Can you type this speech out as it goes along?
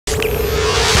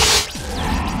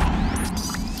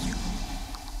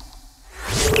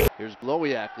Here's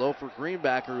Glowiak, low for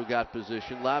Greenbacker, who got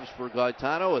position. Lobs for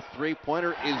Gaetano. A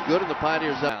three-pointer is good, and the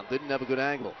Pioneers out. Didn't have a good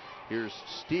angle. Here's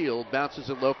Steele, bounces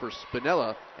it low for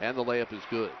Spinella, and the layup is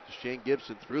good. Shane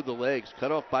Gibson through the legs,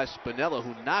 cut off by Spinella,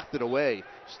 who knocked it away.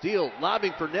 Steele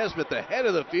lobbing for Nesmith, the head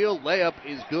of the field. Layup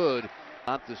is good.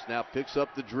 Montes now picks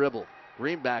up the dribble.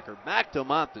 Greenbacker back to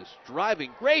Montes,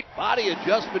 driving, great body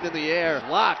adjustment in the air.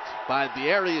 Blocked by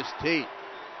Darius Tate.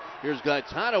 Here's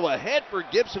Gaetano ahead for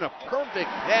Gibson, a perfect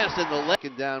pass in the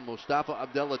leg. Down Mustafa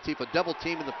Abdel-Latif, a double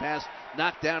team in the pass,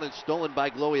 knocked down and stolen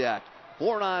by Glowiak.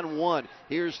 4-on-1.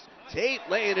 Here's Tate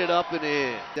laying it up and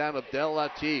in. Down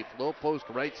Abdel-Latif, low post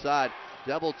right side,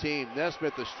 double team.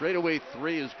 Nesmith, the straightaway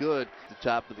three is good. The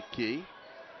top of the key.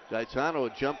 Gaetano, a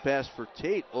jump pass for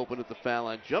Tate, open at the foul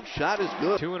line. Jump shot is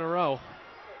good. 2 in a row.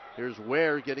 Here's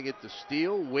Ware getting it to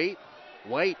Steele.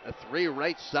 White, a three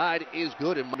right side is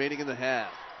good and remaining in the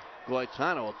half.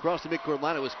 Gaetano across the midcourt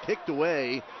line. It was kicked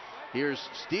away. Here's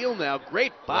Steele now.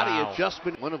 Great body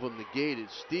adjustment. One of them negated.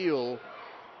 Steele.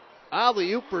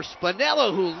 Alley-oop for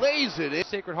Spinella, who lays it in.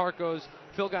 Sacred Heart goes.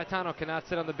 Phil Gaetano cannot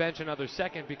sit on the bench another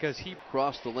second because he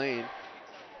crossed the lane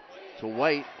to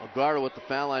White. Ogardo with the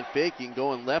foul line faking,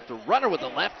 going left. A runner with the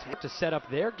left to set up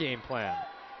their game plan.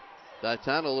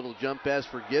 Gaetano, a little jump pass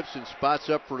for Gibson. Spots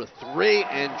up for a three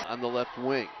and on the left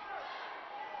wing.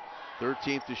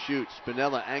 13th to shoot.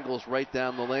 Spinella angles right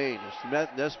down the lane.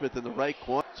 Nesmith in the right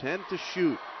corner. 10 to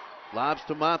shoot. Lobs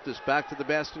to Montes. Back to the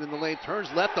basket in the lane. Turns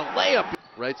left. The layup.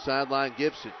 Right sideline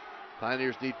Gibson.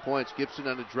 Pioneers need points. Gibson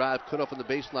on a drive. Cut off on the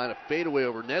baseline. A fadeaway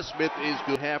over Nesmith is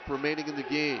good. Half remaining in the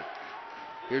game.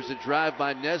 Here's a drive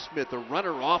by Nesmith. A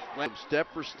runner off. Step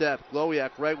for step.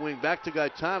 Glowiak right wing. Back to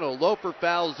Gaetano. Low for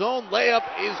foul zone. Layup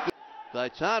is good.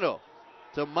 Gaetano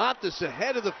to Montes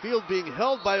ahead of the field, being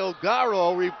held by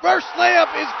Ogardo. Reverse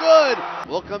layup is good.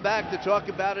 We'll come back to talk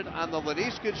about it on the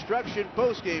Lanise Construction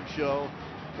postgame show.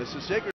 This is Sacred.